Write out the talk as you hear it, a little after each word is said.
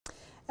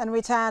And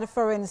retired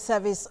Foreign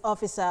Service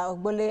Officer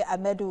Ogbole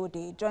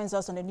Amedu-Ode joins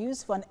us on the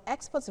news for an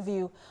expert's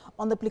view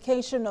on the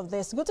implication of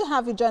this. Good to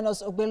have you join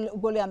us, Ogbole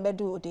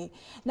Amedu-Ode.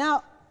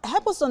 Now,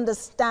 help us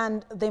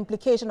understand the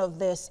implication of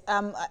this.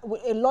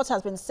 A lot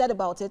has been said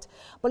about it,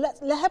 but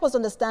help us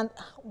understand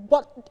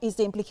what is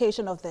the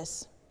implication of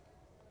this.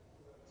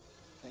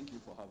 Thank you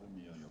for having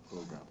me on your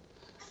program.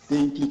 The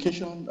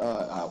implications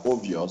are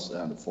obvious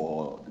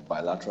for the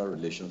bilateral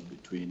relations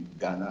between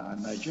Ghana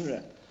and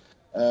Nigeria.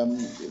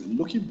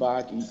 Looking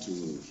back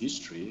into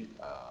history,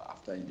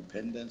 after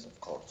independence,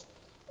 of course,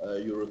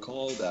 you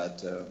recall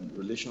that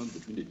relations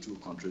between the two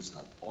countries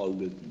have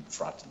always been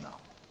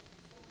fraternal,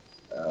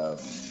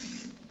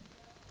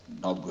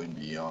 not going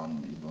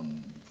beyond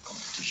even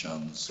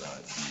competitions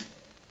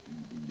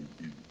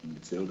in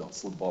the field of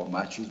football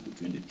matches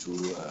between the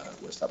two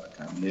West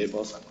African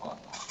neighbors and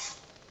whatnot.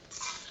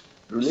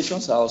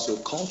 Relations are also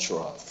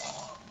cultural,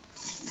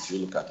 if you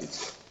look at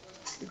it,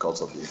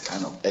 because of the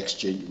kind of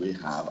exchange we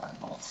have and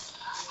all.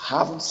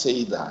 Having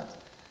said that,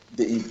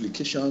 the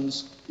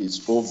implications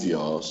is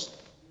obvious,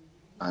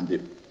 and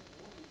the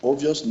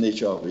obvious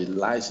nature of it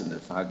lies in the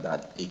fact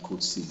that it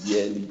could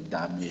severely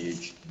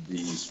damage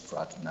these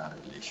fraternal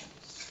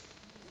relations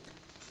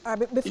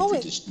if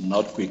it is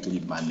not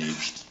quickly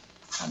managed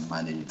and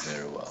managed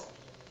very well.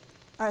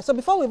 All right, so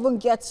before we even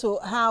get to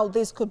how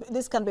this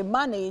can be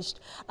managed,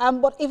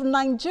 but if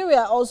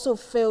Nigeria also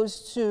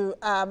fails to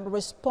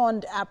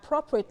respond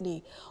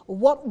appropriately,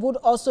 what would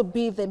also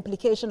be the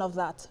implication of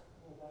that?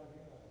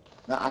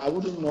 Now, I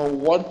wouldn't know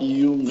what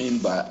you mean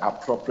by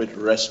appropriate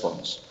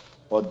response,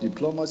 but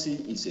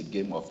diplomacy is a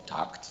game of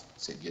tact,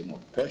 it's a game of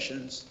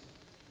patience,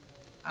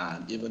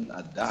 and even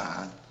at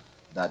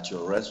that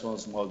your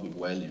response must be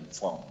well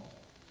informed.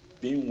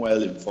 Being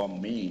well informed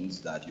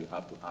means that you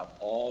have to have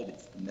all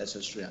the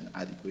necessary and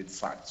adequate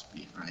facts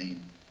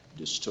behind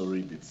the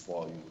story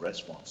before you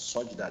respond,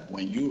 such that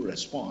when you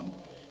respond,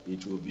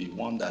 it will be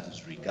one that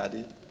is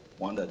regarded,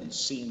 one that is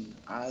seen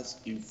as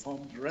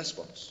informed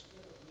response.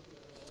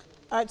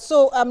 All right,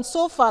 so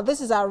so far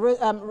this is our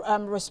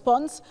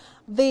response.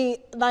 The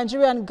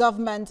Nigerian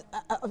government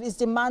is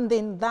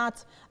demanding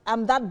that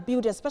that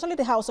building, especially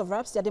the House of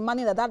Reps, they're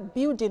demanding that that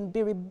building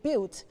be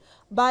rebuilt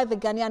by the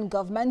Ghanaian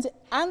government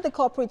and the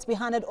corporates be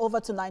handed over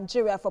to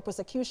Nigeria for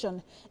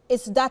prosecution.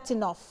 Is that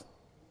enough?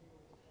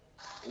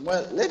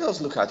 Well, let us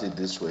look at it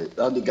this way.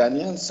 On the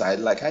Ghanaian side,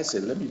 like I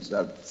said, let me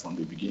start from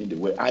the beginning, the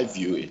way I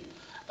view it.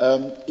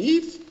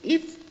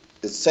 If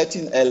a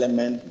certain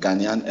element,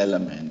 Ghanaian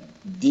element,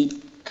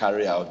 did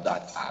carry out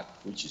that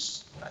act, which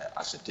is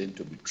ascertained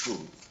to be true,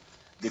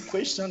 the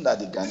question that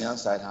the Ghanaian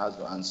side has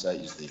to answer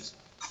is this: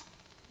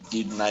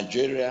 did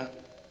Nigeria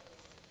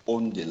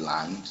own the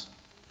land?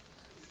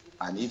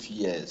 And if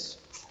yes,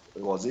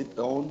 was it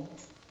owned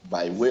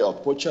by way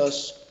of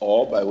purchase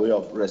or by way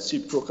of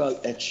reciprocal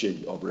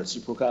exchange, of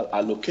reciprocal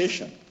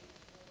allocation?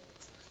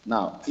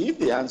 Now, if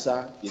the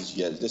answer is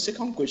yes, the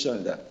second question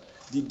is that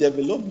the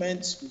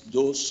development,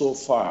 though so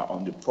far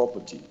on the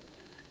property,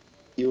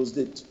 it was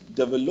the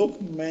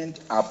development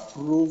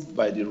approved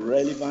by the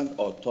relevant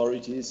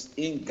authorities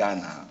in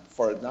Ghana,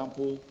 for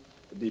example,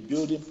 the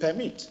building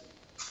permit.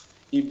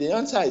 If the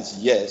answer is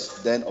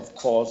yes, then of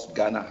course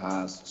Ghana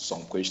has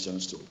some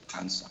questions to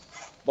answer.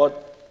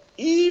 But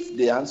if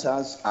the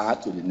answers are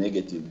to the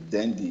negative,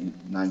 then the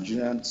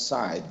Nigerian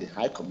side, the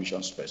High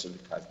Commission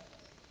specifically,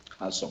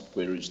 has some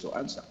queries to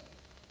answer.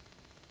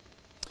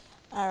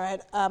 All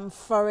right,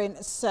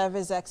 Foreign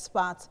Service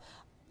expert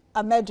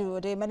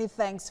Amedu-Ode, many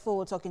thanks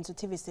for talking to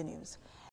TVC News.